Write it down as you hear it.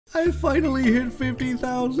I finally hit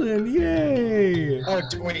 50,000! Yay! Oh,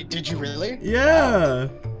 wait, did you really? Yeah! Wow.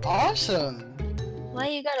 Awesome! Why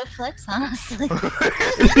you gotta flex on us?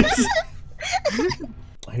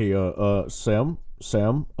 Hey, Sam,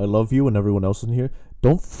 I love you and everyone else in here.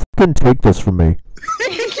 Don't fucking take this from me.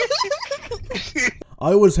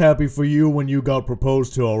 I was happy for you when you got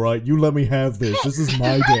proposed to, alright? You let me have this. This is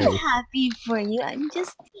my day. I'm happy for you. I'm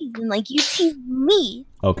just teasing like you teased me.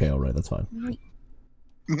 Okay, alright, that's fine.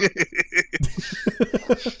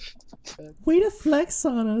 Way to flex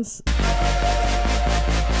on us.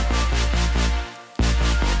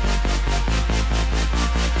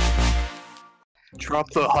 Drop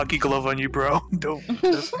the hockey glove on you, bro. Don't.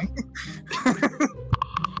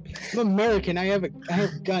 I'm American. I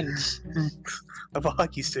have guns. I have a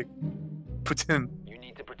hockey stick. Pretend.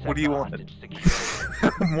 What do you want?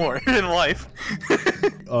 More in life.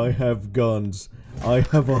 I have guns. I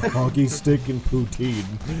have a hockey stick and poutine.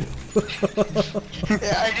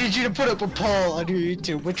 Yeah, I need you to put up a poll on your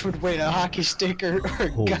YouTube. Which would win, a hockey stick or a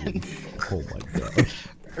gun? Oh my god.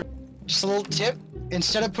 Just a little tip.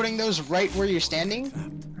 Instead of putting those right where you're standing,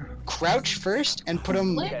 crouch first and put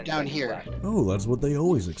them down here. Oh, that's what they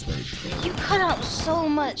always expect. You cut out so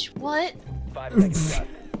much. What?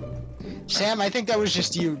 Sam, I think that was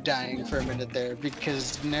just you dying for a minute there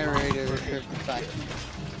because narrator. Fine.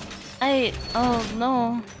 Oh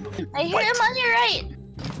no. I hear him on your right.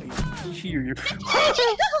 I hear you.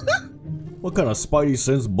 What kind of Spidey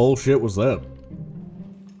sense bullshit was that?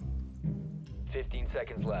 15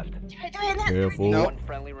 seconds left. Careful. Nope.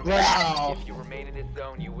 Wow. If you remain in this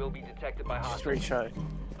zone, you will be detected by hostiles. Straight shot.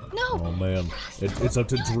 No. Oh man, it's up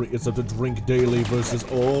to drink daily versus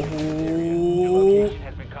Location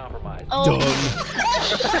has been compromised. done.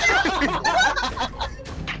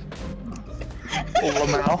 Oh,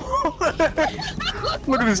 Lamau.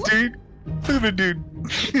 Look at this dude. Look at the dude.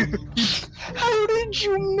 How did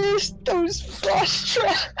you miss those frost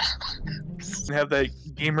traps? Have that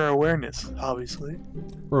gamer awareness, obviously.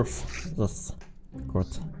 Roof. Yes.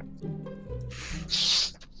 What?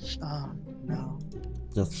 Oh no.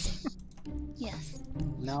 Yes. Yes.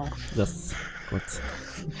 No. Yes. What?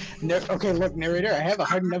 Okay, look, narrator. I have a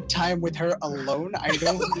hard enough time with her alone. I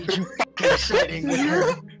don't need you sitting with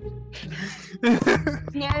her.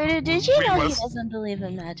 Narrator, did you know he West. doesn't believe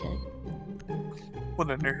in magic?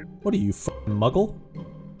 What a nerd. What are you, fucking muggle?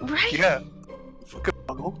 Right? Yeah. Fucking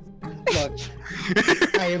muggle. Look,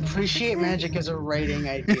 I appreciate magic as a writing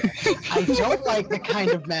idea. I don't like the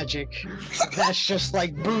kind of magic that's just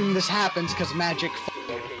like, boom, this happens because magic.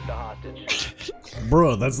 Locate the hostage.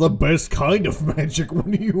 Bruh, that's the best kind of magic.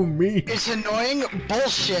 What do you mean? It's annoying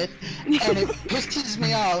bullshit, and it pisses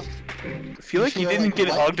me off. I feel like you didn't like get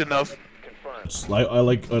what? hugged enough. Confirmed.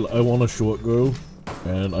 I want a short girl,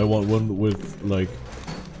 and I want one with like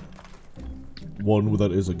one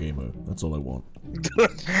that is a gamer. That's all I want.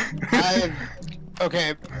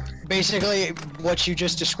 Okay, basically what you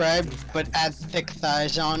just described, but add thick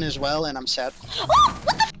thighs on as well, and I'm set. Oh,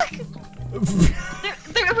 what the fuck?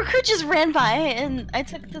 the recruit just ran by, and I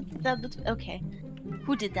took the okay.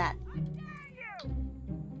 Who did that?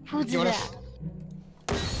 Who did that?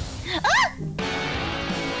 Ah!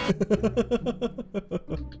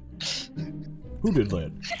 Who did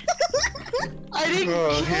that? I didn't.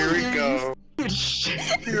 Oh, here we kill you, go. you shit.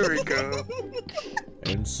 Here we go.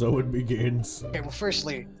 And so it begins. Okay, well,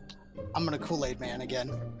 firstly, I'm gonna Kool-Aid Man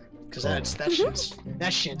again, because that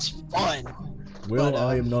shit's fun. Well, But,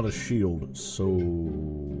 I am not a shield, so...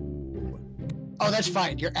 Oh, that's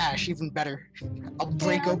fine. You're Ash, even better. I'll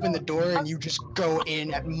break open the door and you just go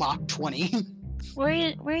in at Mach 20.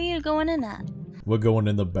 Where are you going in at? We're going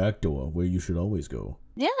in the back door, where you should always go.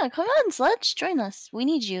 Yeah, come on, Sledge, join us. We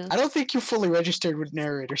need you. I don't think you fully registered what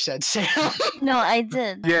narrator said, Sam. No, I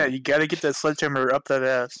did. Yeah, you gotta get that sledgehammer up that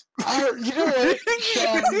ass. You know what?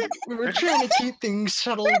 We were trying to keep things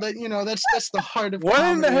subtle, but you know that's the heart of When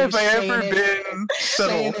comedy, have I saying ever it, been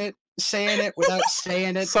subtle? saying it without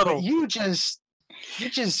saying it. Subtle. But you just,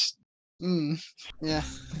 yeah.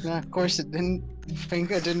 Of course it didn't.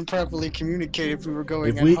 Finka didn't properly communicate if we were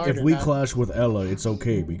going. If we clash with Ella, it's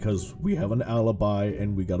okay because we have an alibi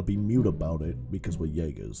and we gotta be mute about it because we're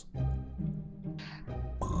Jaegers.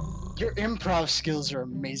 Your improv skills are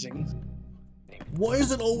amazing. Why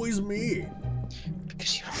is it always me?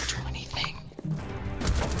 Because you don't do anything.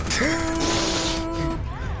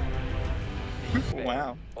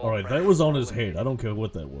 Wow. Alright, that was on his head. I don't care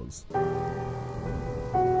what that was.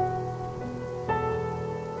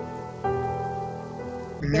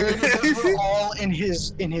 Those were all in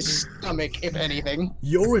his stomach, if anything.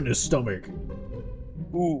 You're in his stomach.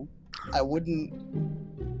 Ooh. I wouldn't.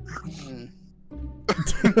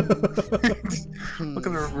 Look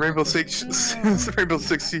at the Rainbow Six, Rainbow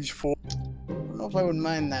Six Siege 4. I don't know if I would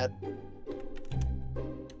mind that.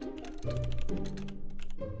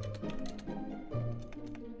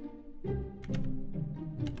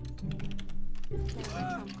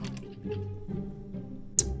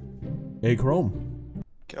 Hey, Krome.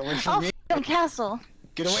 Get away from me. Castle.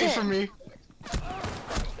 Get away Shit. from me. Seconds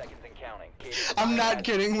and counting. I'm not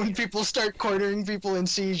kidding. When people start cornering people in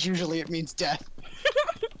Siege, usually it means death.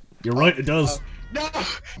 You're right, it does. No!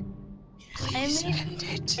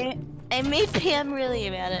 I made Pam really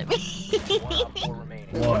mad at me. 1 op 4 remaining.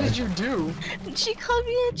 What Why? did you do? She called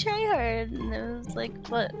me a tryhard, and I was like,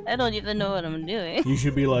 "What? I don't even know what I'm doing." You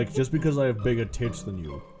should be like, just because I have bigger tits than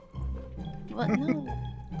you. What? No.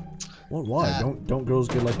 What? Why? Don't girls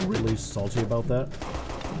get like really salty about that?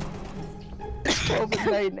 12 at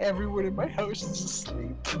night and everyone in my house is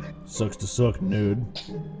asleep. Sucks to suck, nerd.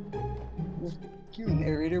 You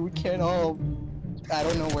narrator, we can't all... I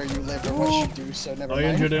don't know where you live or what you do, so never I mind.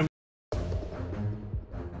 injured him.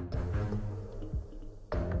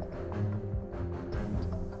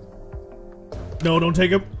 No, don't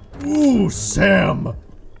take him. Ooh, Sam.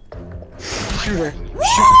 Shoot her.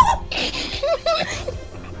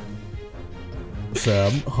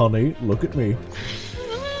 Sam, honey, look at me.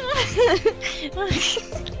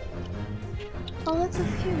 Oh, that's so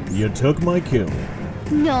cute. You took my kill.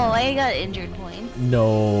 No, I got injured points.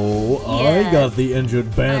 No, I Yes. got the injured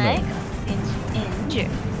I banner. got injured.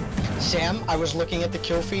 Sam, I was looking at the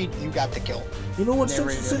kill feed, you got the kill. You know what?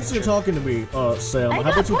 Narrator Since you're injured. talking to me, Sam, I how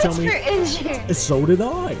got about you tell points me? for injured. So did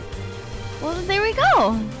I. Well, there we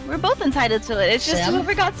go. We're both entitled to it. It's just Sam?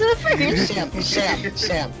 whoever got to it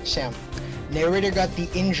first. Sam. Narrator got the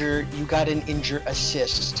injure, you got an injure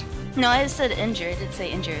assist. No, I said injured. It did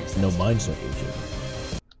say injured. No, mine's not injured.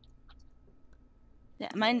 Yeah,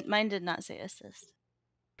 mine did not say assist.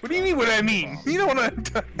 What do you mean what I mean? You know what I'm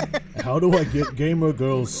How do I get gamer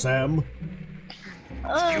girls, Sam?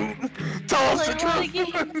 Oh, Tell us the play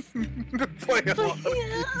one truth! Play along.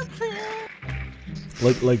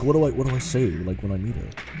 Like, what do I say? Like when I meet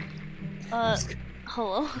her?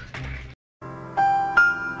 Hello?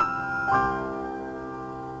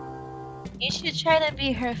 You should try to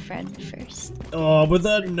be her friend first. Oh, but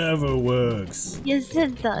that never works. Yes,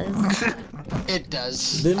 it does. It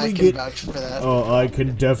does. Then I we can get- vouch for that. Oh, I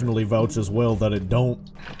can definitely vouch as well that it don't,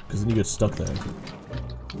 because then you get stuck there.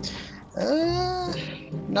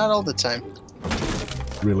 Not all the time.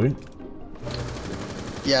 Really?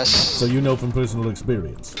 Yes. So you know from personal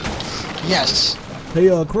experience. Yes. Hey,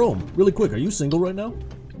 Krome, really quick, are you single right now?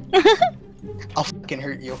 I'll fucking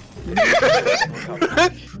hurt you.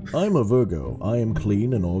 I'm a Virgo. I am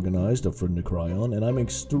clean and organized, a friend to cry on, and I'm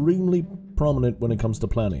extremely prominent when it comes to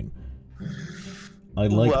planning. I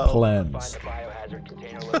like Wow. Find plans. the biohazard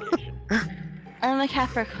container location. I'm a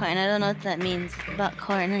Capricorn. I don't know what that means about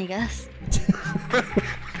corn, I guess.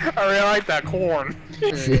 I really like that corn.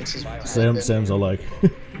 Experiences we've had. Sam's all like,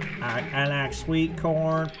 I like sweet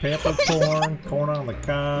corn, peppercorn, corn on the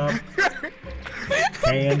cob,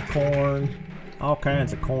 canned corn, all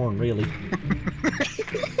kinds of corn, really.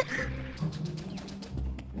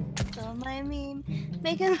 Don't mind me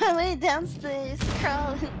making my way downstairs,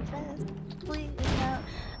 crawling fast, bleeding out.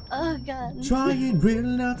 Oh god. trying really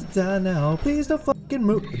not to die now. Please don't fucking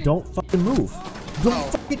move. Don't fucking move. Don't Oh.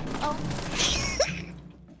 fucking. Oh.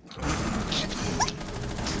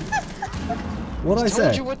 What'd I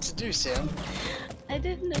Told say? you what to do, Sam. I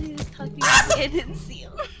didn't know he was talking to me. I didn't see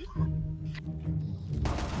him.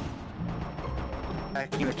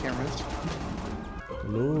 Hacking the cameras.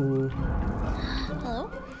 Hello.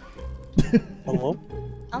 Hello? Hello?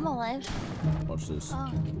 I'm alive. Watch this.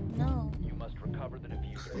 Oh, no. You must recover the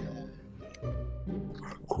diffuser.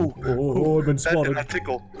 Oh, I've been spotted. That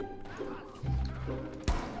tickle.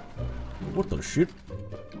 What the shit?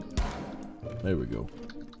 There we go.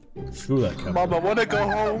 Screw that camera. Mama, wanna go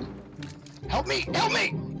home? Help me! Help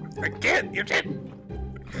me! I can't, you did.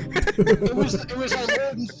 It was our Lord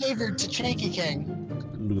and Savior Tachanky King.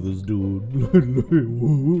 Look at this dude.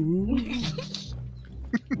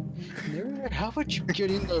 Narrator, how about you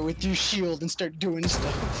get in there with your shield and start doing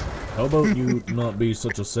stuff? How about you not be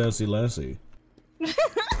such a sassy lassie?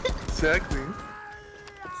 Exactly.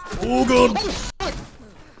 Oh god! Oh fuck!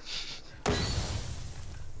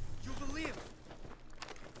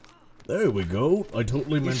 There we go. I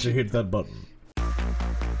totally meant to hit that button.